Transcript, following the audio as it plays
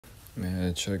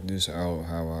Man, check this out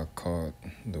how I caught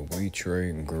the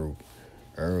Wetrade group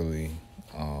early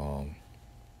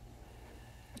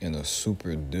in a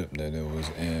super dip that it was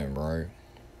in, right?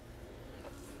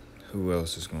 Who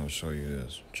else is going to show you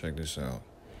this? Check this out.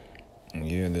 And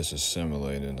yeah, this is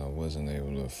simulated. I wasn't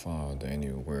able to find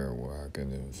anywhere where I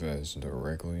could invest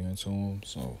directly into them,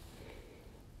 so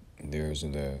there's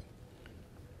that.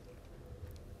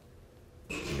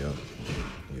 Yep.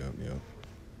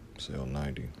 Sell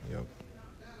 90, yep.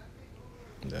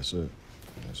 That's it.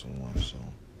 That's the one, so.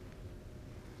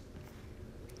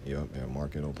 Yep, at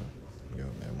market open.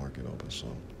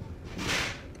 So.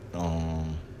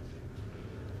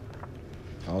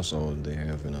 Also, they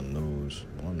have in the news,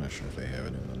 well, I'm not sure if they have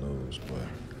it in the news, but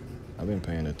I've been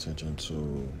paying attention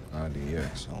to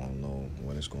IDX. I don't know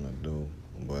what it's going to do,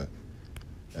 but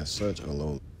at such a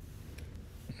low.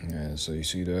 Yeah, so you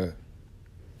see that?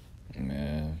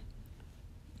 Man,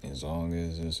 as long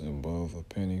as it's above a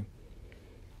penny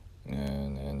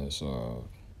and it's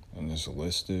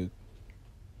listed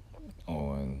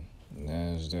on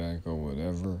NASDAQ or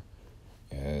whatever,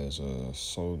 it has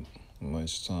so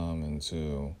much time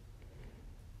until,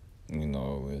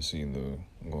 it's either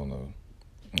going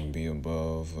to be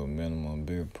above a minimum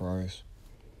bid price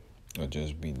or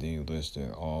just be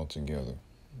delisted altogether,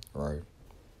 right?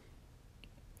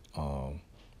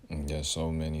 And there's so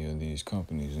many of these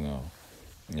companies now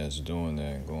that's doing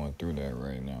that and going through that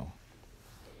right now.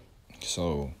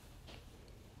 So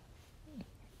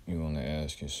you want to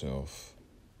ask yourself,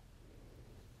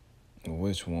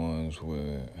 which ones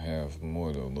would have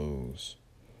more to lose?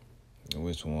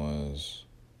 Which ones,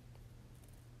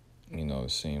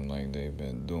 seem like they've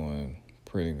been doing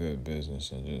pretty good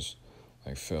business and just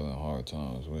like fell in hard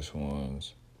times? Which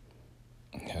ones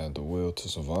had the will to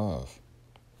survive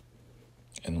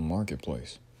in the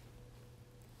marketplace?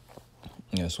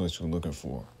 That's what you're looking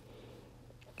for.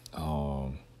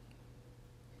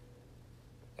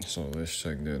 So let's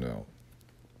check that out.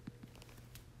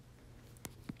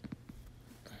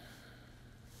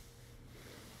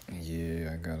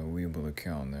 Yeah, I got a Webull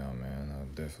account now, man. I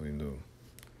definitely do.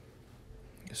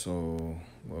 So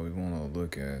what we want to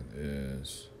look at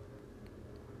is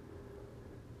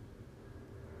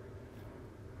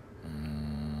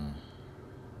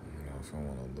if I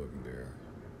want to look there,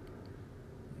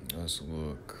 let's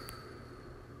look.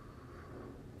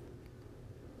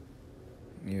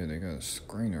 Yeah, they got a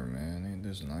screener, man. Ain't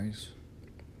this nice?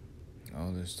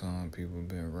 All this time, people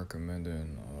been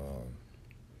recommending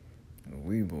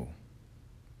Webull.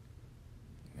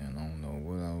 And I don't know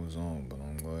what I was on, but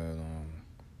I'm glad.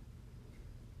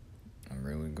 I'm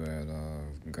really glad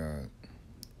I got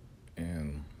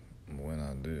in when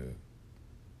I did.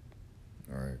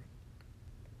 All right.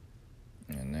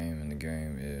 And name in the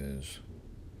game is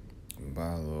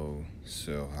buy low,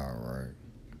 sell high, right?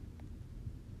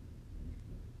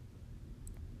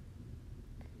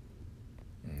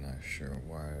 I'm not sure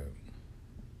why.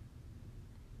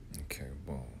 Okay,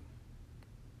 boom.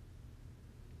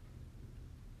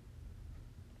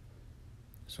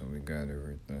 So we got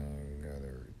everything.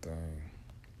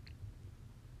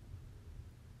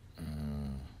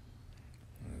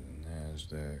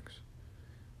 NASDAQs.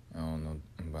 I don't know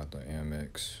about the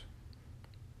Amex.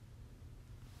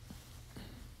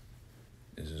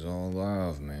 This is all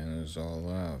live, man. It's all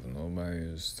live. Nobody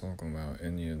is talking about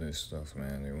any of this stuff,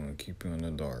 man. They want to keep you in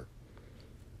the dark.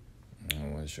 I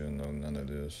don't want you to know none of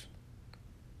this.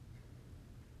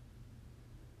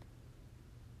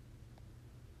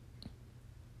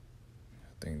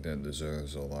 I think that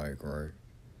deserves a like, right?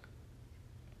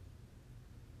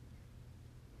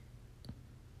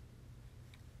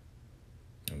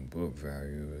 And book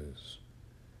value is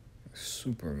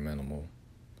super minimal.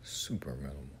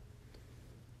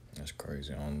 That's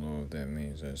crazy. I don't know if that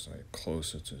means that's like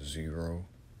closer to zero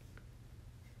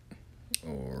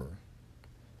or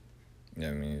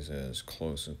that means that it's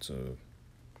closer to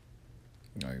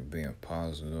like being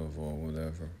positive or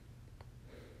whatever.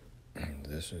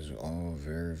 This is all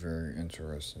very, very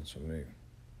interesting to me.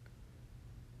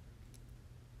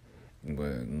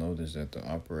 But notice that the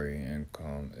operating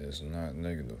income is not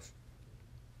negative.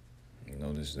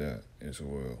 Notice that as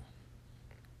well.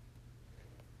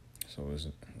 So let's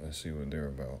see what they're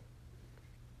about.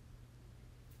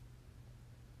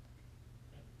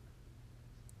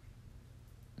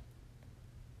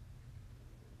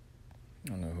 I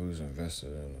don't know who's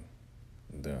invested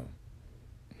in them.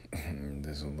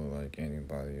 Doesn't look like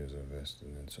anybody is invested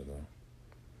into them.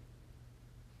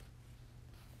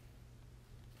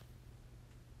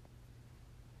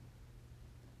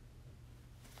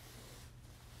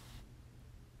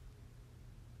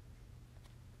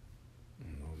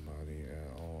 Nobody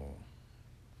at all.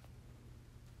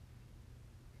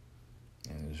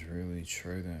 It's really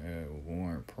trading at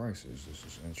warrant prices. This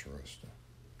is interesting.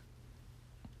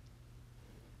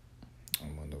 I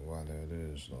wonder why that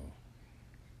is, though.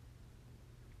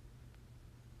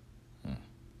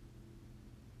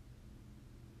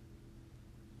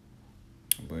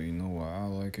 But you know why I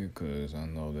like it? Because I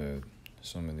know that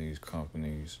some of these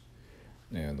companies,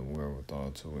 they have the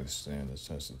wherewithal to withstand the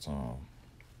test of time.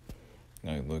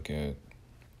 Like, look at,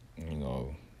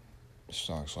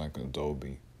 stocks like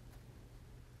Adobe.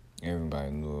 Everybody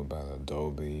knew about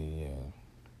Adobe and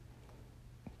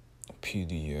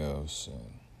PDFs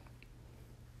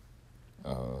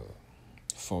and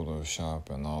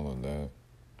Photoshop and all of that.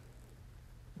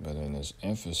 But in its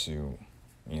infancy,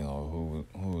 who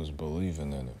was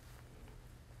believing in it?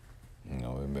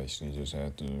 It basically just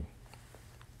had to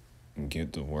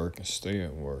get to work and stay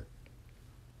at work.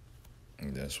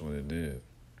 And that's what it did.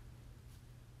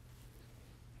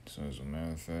 So as a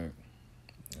matter of fact,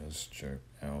 let's check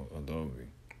out Adobe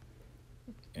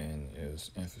in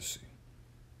its infancy.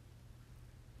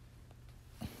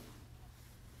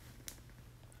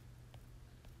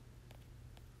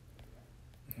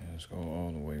 Let's go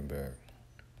all the way back.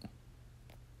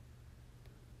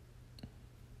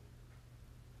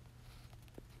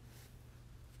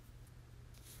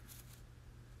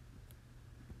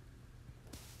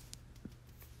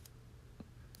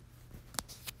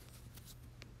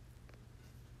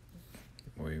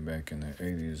 Way back in the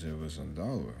 80s, it was $1.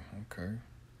 Okay.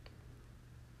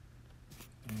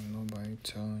 Ain't nobody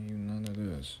telling you none of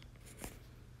this.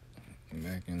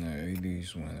 Back in the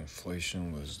 80s, when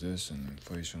inflation was this and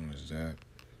inflation was that,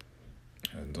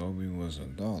 Adobe was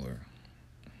 $1.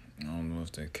 I don't know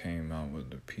if they came out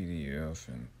with the PDF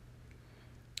and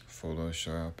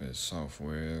Photoshop as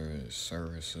software, as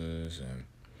services, and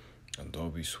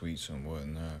Adobe suites and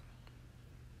whatnot.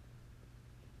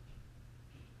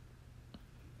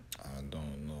 I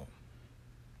don't know.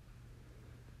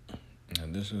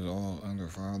 And this is all under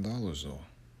 $5 though.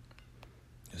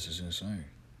 This is insane.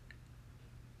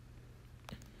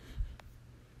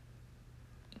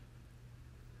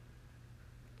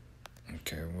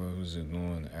 Okay, what was it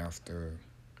doing after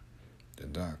the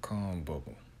dot-com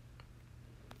bubble?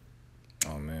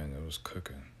 Oh man, it was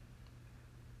cooking.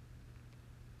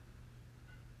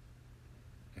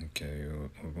 Okay,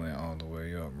 it went all the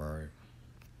way up, right?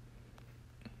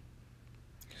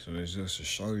 So it's just to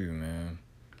show you, man,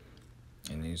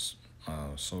 in these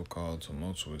so-called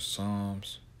tumultuous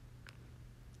times,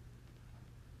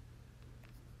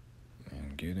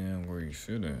 and get in where you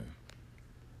fit in.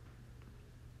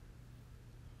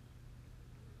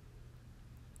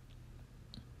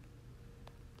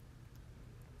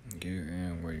 Get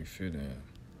in where you fit in.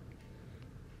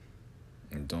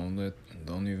 And don't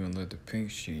even let the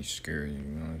pink sheet scare you,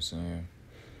 you know what I'm saying?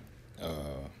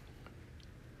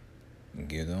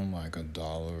 Get them like $1,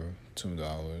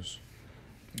 $2,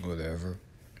 whatever.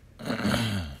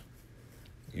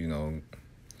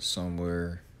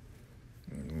 Somewhere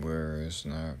where it's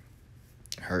not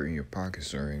hurting your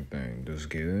pockets or anything. Just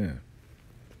get in.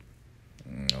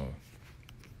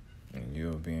 And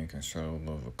you'll be in control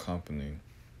of a company.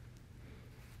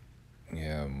 You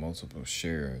have multiple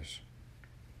shares,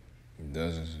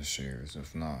 dozens of shares,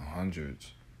 if not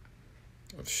hundreds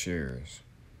of shares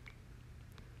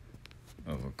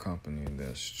of a company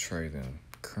that's trading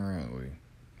currently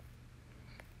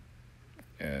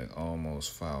at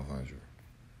almost 500.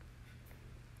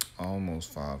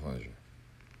 Almost 500.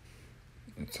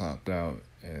 And topped out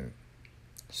at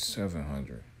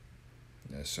 700.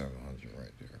 That's 700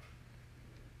 right there.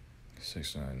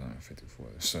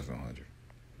 699.54. 700.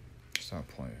 Stop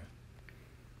playing.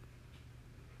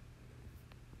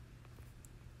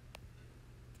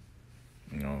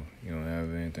 You don't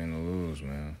have anything to lose,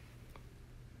 man.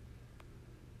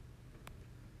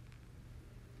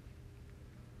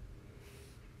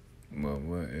 But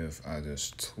what if I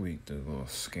just tweaked the little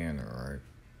scanner, right?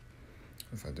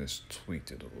 If I just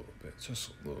tweaked it a little bit, just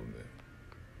a little bit.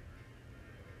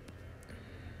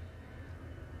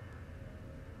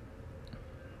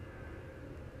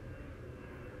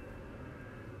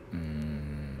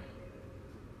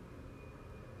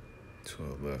 To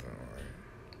 11, right?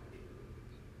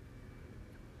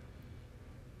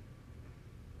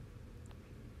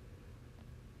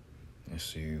 Let's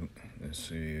see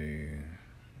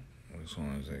which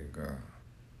ones they got.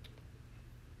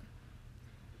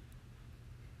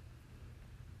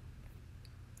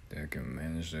 They can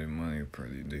manage their money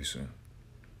pretty decent.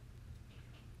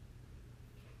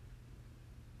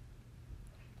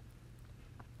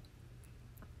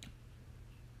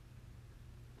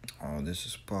 Oh, this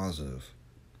is positive.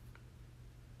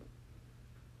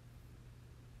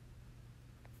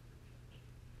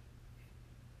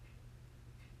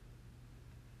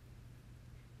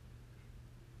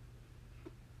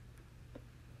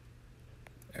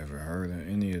 heard of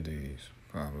any of these?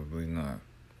 Probably not.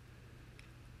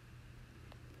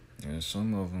 And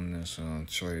some of them that's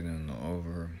trading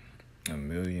over $1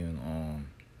 million on.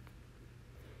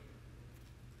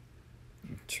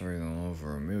 Trading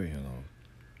over $1 million on.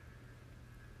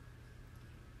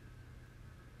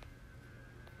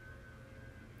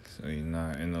 So you're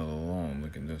not in it alone.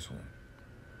 Look at this one.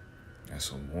 That's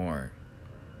a warrant.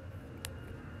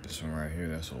 This one right here,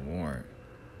 that's a warrant.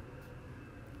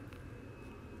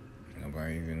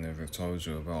 Nobody even ever told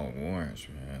you about warrants,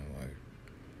 man. Like,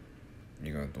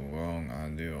 you got the wrong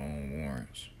idea on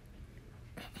warrants.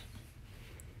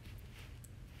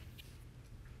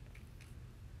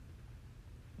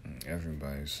 And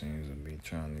everybody seems to be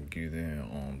trying to get in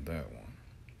on that one.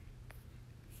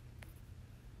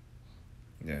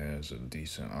 Yeah, it's a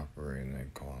decent operating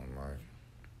income, right?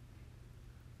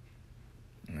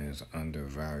 And it's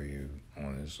undervalued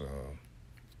on its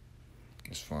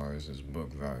as far as its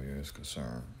book value is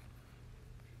concerned.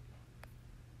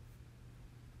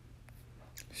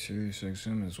 Sirius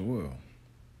XM as well.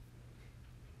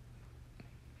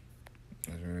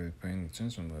 I wasn't really paying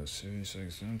attention, but Sirius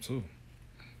XM too.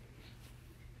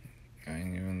 I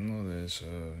didn't even know that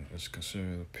it's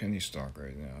considered a penny stock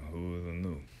right now. Who would have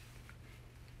knew?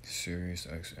 Sirius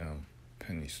XM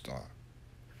penny stock.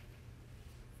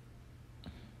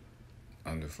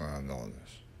 Under $5.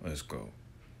 Let's go.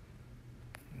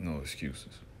 No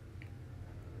excuses.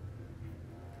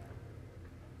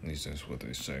 At least that's what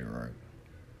they say, right?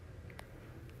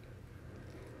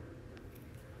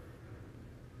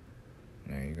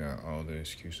 Man, you got all the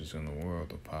excuses in the world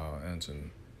to pile into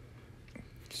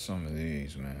some of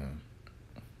these, man.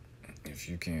 If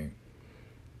you can't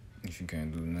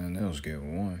do nothing else, get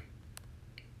one.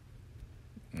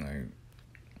 Like,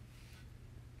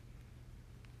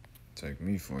 take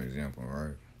me for example,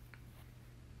 right?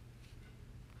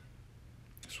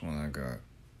 This one I got.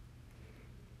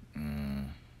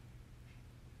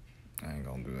 I ain't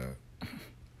gonna do that.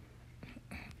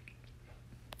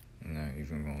 Not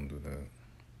even gonna do that.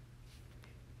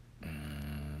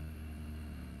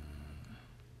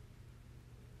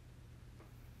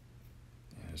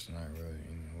 Yeah, it's not really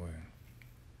any way.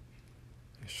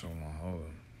 They show my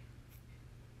holding.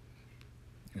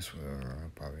 It's whatever.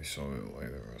 I'll probably show it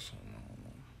later or something. I don't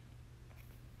know.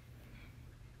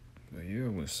 But yeah,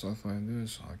 with stuff like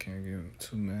this, I can't get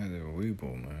too mad at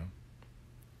Weeble, man.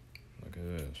 Look at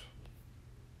this.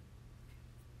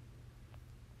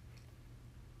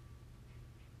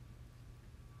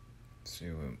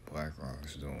 See what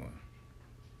BlackRock's doing.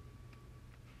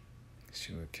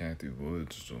 See what Kathy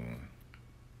Wood's doing.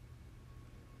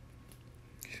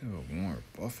 See what Warren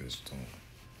Buffett's doing.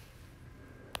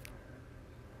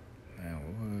 Man,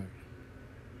 what?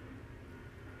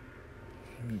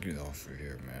 Let me get off of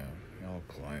here, man. Y'all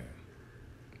playing.